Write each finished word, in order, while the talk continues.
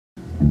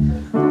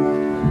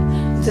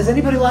Is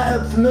anybody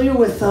familiar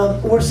with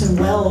Orson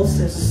Welles?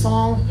 There's a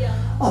song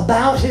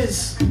about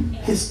his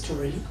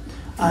history.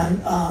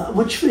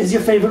 Which is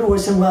your favorite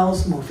Orson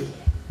Welles movie?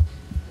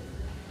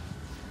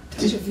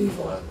 Citizen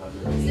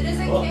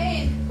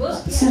Kane.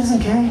 Citizen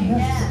Kane,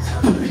 yes.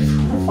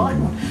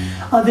 Fine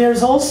one.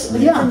 There's also,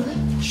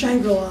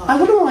 Shangri-La. I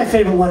wonder what my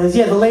favorite one is.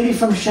 Yeah, The Lady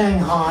from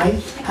Shanghai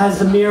has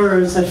the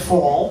mirrors that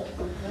fall.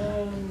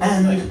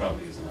 And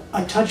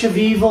A Touch of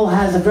Evil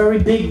has a very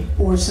big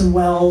Orson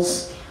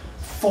Welles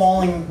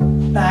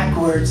falling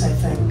backwards, I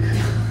think.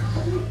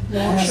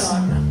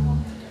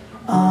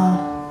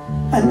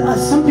 And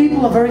some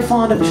people are very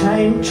fond of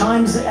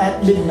Chimes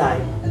at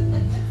Midnight,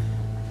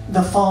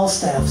 the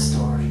Falstaff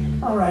story.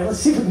 All right, let's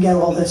see if we can get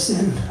all this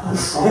in.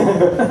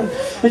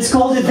 It's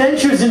called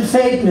Adventures in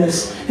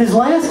Fakeness. His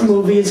last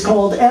movie is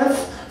called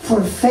F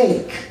for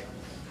Fake.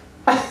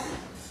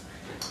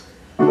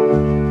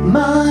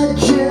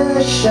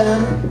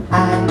 Magician,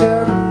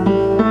 actor,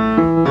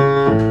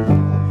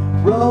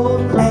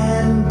 wrote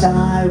and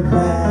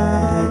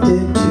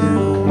directed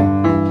too,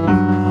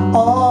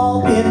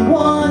 all in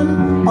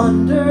one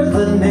under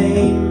the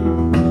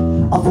name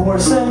of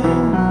Orson.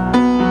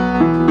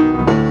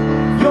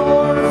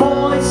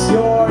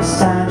 Your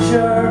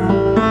stature,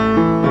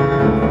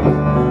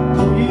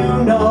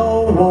 you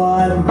know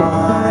what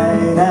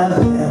might have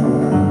been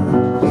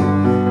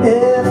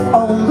if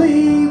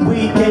only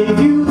we gave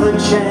you the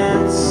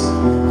chance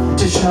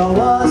to show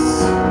us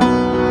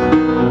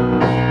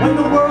when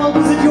the world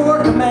was at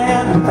your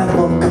command, with that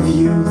look of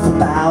youth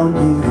about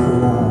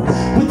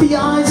you, with the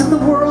eyes of the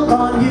world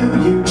on you,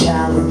 you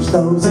challenge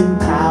those in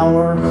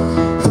power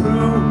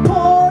through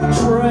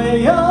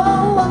portrayal.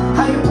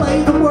 How you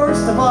played the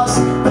worst of us,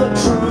 the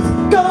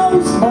truth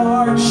goes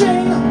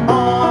marching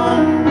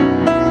on.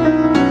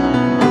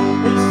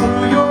 It's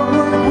through your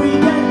work we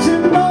get to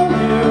know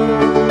you.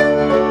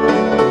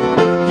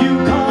 You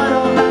cut a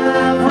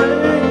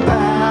maverick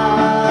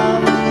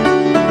path.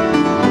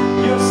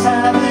 Your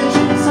savage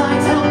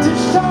insights help to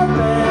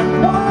sharpen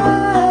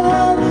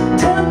wild,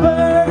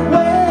 tempered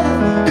with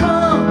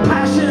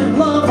compassion,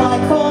 love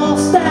like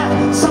Falstaff,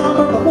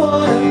 summer, but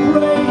what a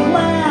great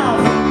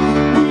laugh.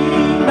 We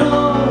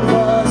know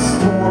the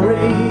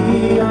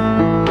story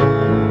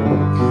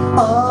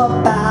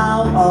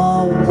about a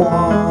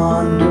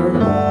wonder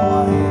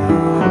boy.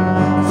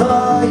 The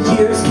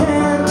years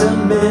can't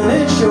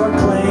diminish your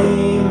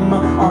claim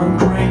on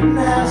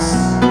greatness.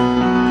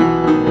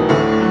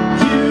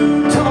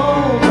 You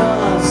told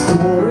a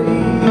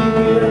story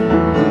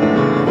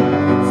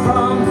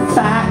from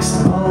facts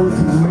both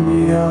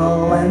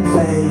real and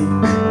fake,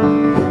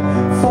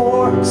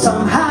 for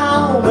somehow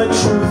the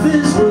truth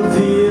is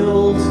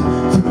revealed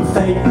through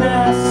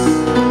fakeness.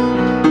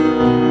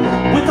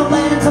 With the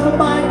lens of a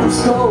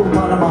microscope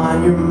on a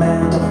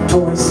monument of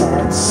toy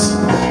sets,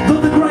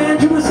 though the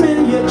grandeur was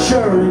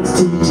miniature, its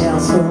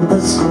details fill the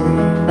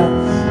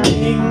screen.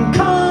 King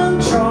Kong,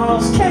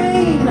 Charles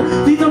Kane,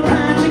 these are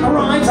magic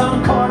rhymes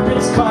on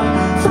carpets cut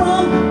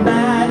from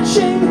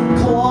matching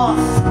cloth.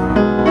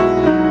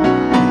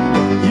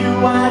 You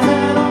as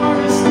an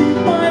artist speak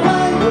my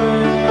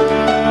language.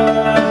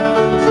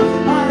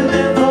 I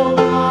live the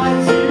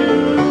lies you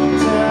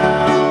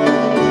tell.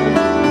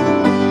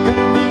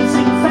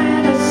 Convincing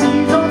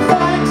fantasies or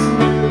facts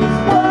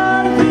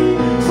newsworthy.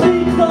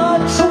 Speak the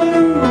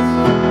truth.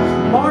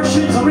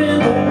 Martians are in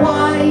the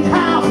White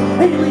House.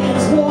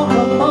 Aliens walk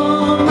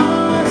among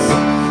us.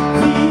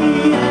 The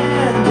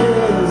end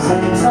is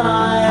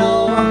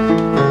exile.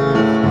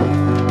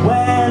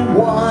 When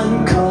one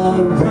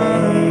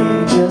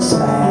courageous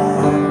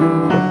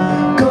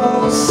man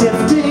goes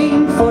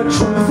sifting for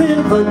truth in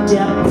the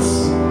depths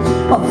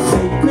of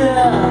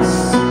fakeness,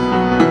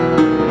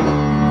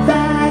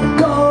 that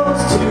goes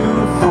too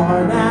far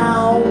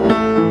now.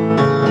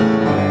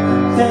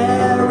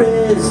 There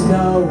is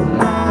no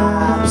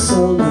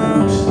absolute.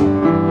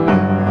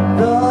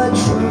 The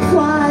truth,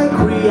 like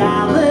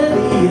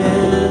reality,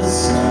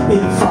 is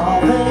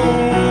evolving.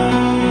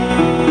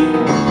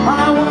 I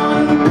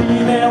want to be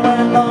there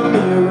when the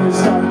mirrors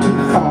start to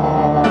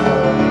fall.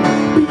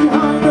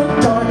 Behind the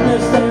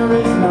darkness there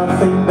is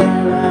nothing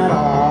there at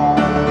all.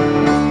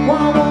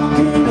 While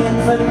walking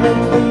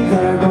infinitely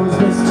there goes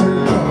Mr.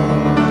 King.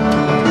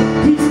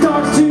 He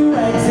starts to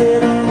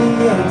exit and he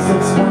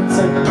exits once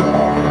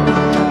again.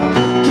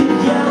 Give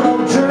yellow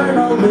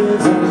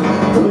journalism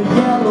the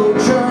yellow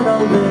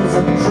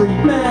journalism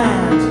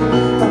treatment.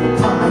 The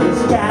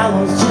pious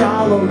gallows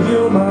shallow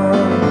humor.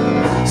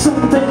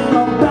 Something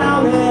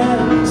about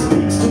it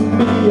speaks to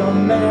me,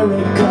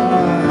 America.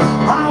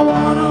 I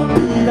wanna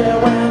be there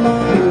when the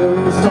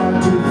mirrors start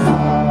to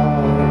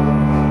fall.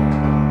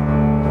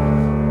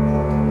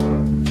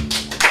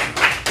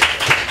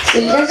 So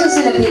you guys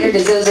listen to Peter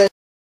Dizozza.